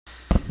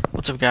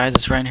What's up guys,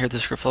 it's Ryan here at the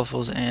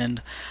Scriptfluffles,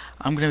 and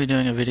I'm going to be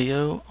doing a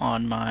video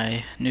on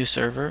my new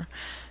server.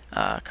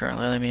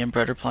 Currently me and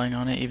Brett are playing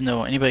on it, even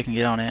though anybody can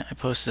get on it. I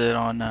posted it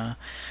on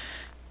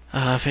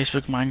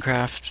Facebook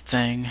Minecraft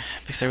thing,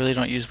 because I really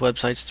don't use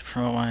websites to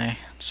promote my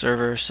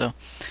server. So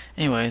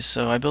anyways,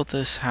 so I built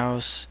this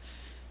house,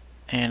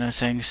 and I'm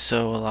saying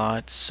so a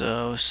lot,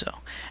 so.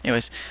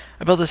 Anyways,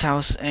 I built this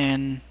house,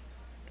 and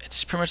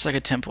it's pretty much like a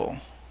temple.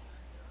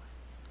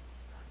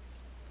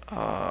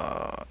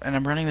 And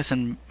I'm running this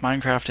in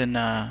Minecraft in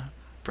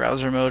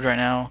browser mode right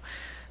now.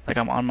 Like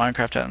I'm on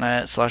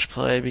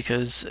Minecraft.net/play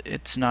because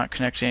it's not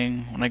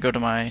connecting when I go to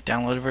my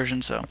downloaded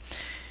version, so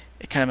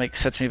it kind of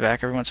sets me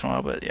back every once in a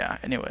while. But yeah,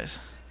 anyways,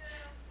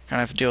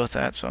 kind of have to deal with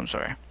that, so I'm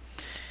sorry.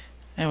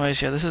 Anyways,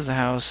 yeah, this is the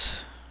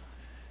house.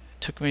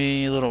 It took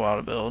me a little while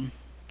to build.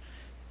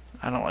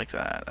 I don't like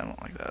that. I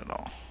don't like that at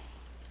all.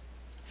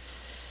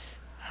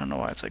 I don't know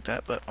why it's like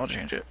that, but I'll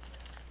change it.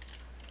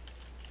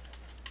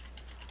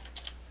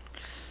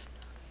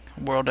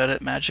 World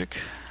edit magic.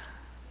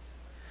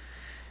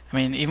 I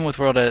mean, even with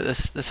world edit,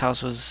 this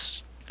house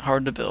was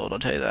hard to build. I'll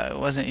tell you that. It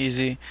wasn't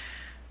easy.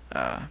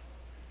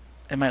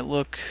 It might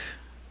look.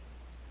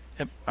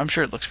 I'm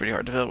sure it looks pretty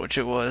hard to build, which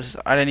it was.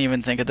 I didn't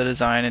even think of the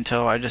design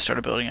until I just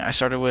started building it. I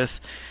started with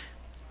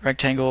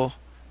rectangle,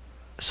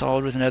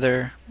 solid with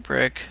another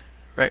brick,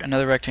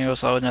 another rectangle,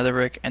 solid with another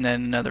brick, and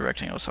then another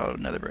rectangle, solid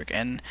with another brick.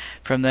 And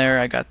from there,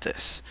 I got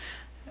this.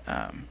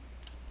 So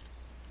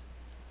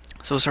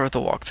we'll start with the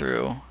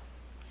walkthrough.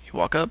 You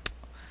walk up,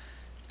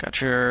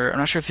 got your, I'm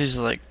not sure if these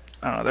are like,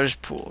 I don't know, they're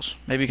just pools.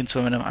 Maybe you can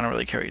swim in them, I don't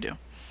really care what you do.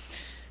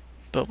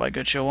 Built by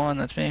Good Show 1,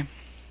 that's me.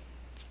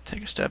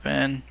 Take a step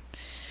in.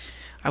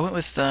 I went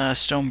with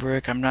stone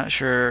brick. I'm not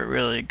sure it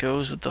really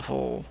goes with the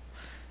whole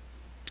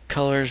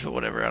colors, but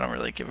whatever, I don't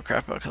really give a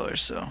crap about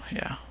colors, so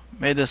yeah.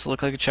 Made this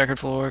look like a checkered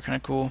floor, kinda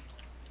cool.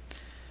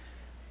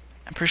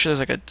 I'm pretty sure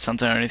there's like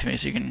something underneath me,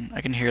 so I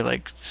can hear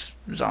like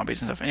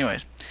zombies and stuff.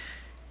 Anyways.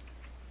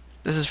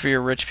 This is for your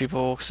rich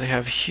people, because they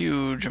have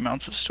huge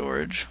amounts of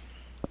storage.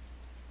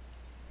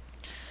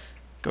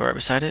 Go right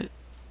beside it.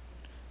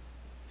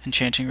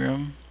 Enchanting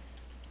room.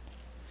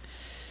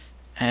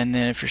 And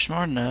then if you're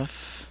smart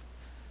enough,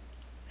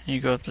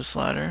 you go up this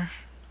ladder.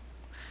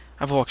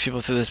 I've walked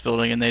people through this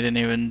building and they didn't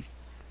even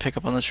pick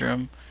up on this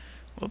room.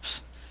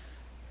 Whoops.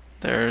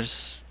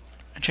 There's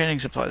enchanting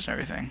supplies and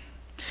everything.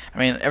 I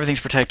mean, everything's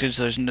protected,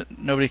 so there's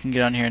nobody can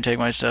get on here and take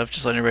my stuff.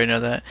 Just letting everybody know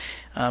that.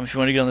 If you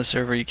want to get on the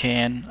server, you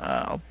can.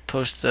 I'll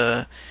post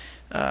the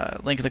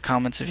link in the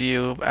comments if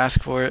you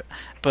ask for it.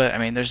 But I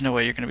mean, there's no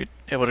way you're going to be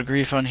able to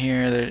grief on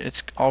here.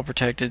 It's all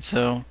protected.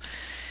 So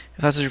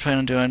if that's what you're planning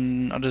on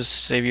doing, I'll just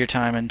save your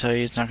time and tell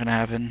you it's not going to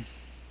happen.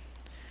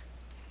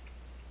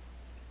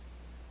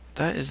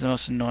 That is the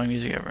most annoying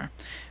music ever.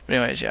 But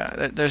anyways,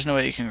 yeah, there's no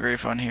way you can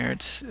grief on here.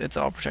 It's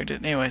all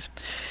protected. Anyways,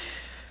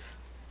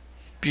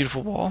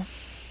 beautiful wall.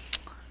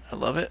 I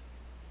love it.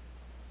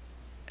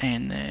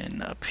 And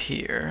then up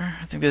here,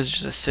 I think this is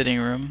just a sitting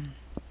room.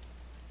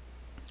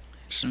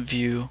 Just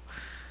view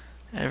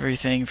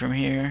everything from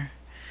here.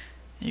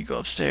 You go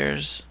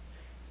upstairs.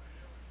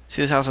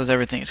 See, this house has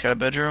everything. It's got a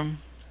bedroom,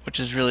 which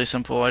is really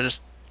simple. I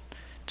just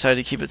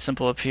decided to keep it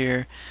simple up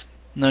here.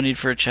 No need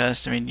for a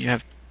chest. I mean, you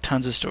have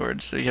tons of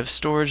storage. So you have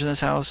storage in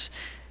this house.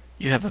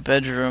 You have a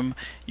bedroom.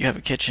 You have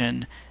a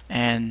kitchen,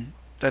 and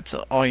that's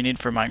all you need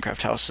for a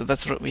Minecraft house. So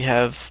that's what we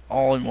have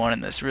all in one in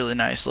this really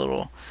nice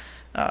little,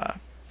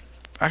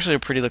 actually a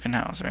pretty looking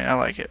house. I mean, I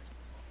like it.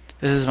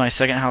 This is my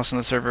second house on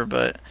the server,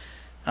 but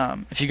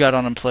if you got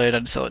on and played,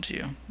 I'd sell it to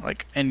you.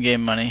 Like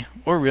in-game money,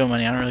 or real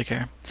money, I don't really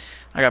care.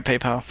 I got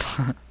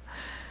PayPal.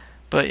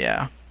 But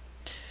yeah.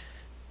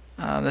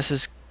 This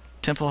is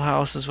Temple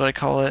House is what I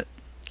call it.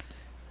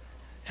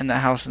 And that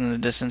house in the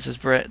distance is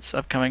Brett's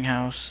upcoming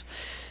house.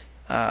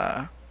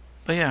 But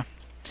yeah.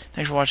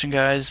 Thanks for watching,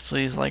 guys.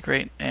 Please like,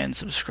 rate, and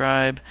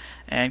subscribe,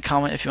 and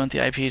comment if you want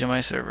the IP to my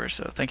server.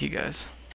 So thank you, guys.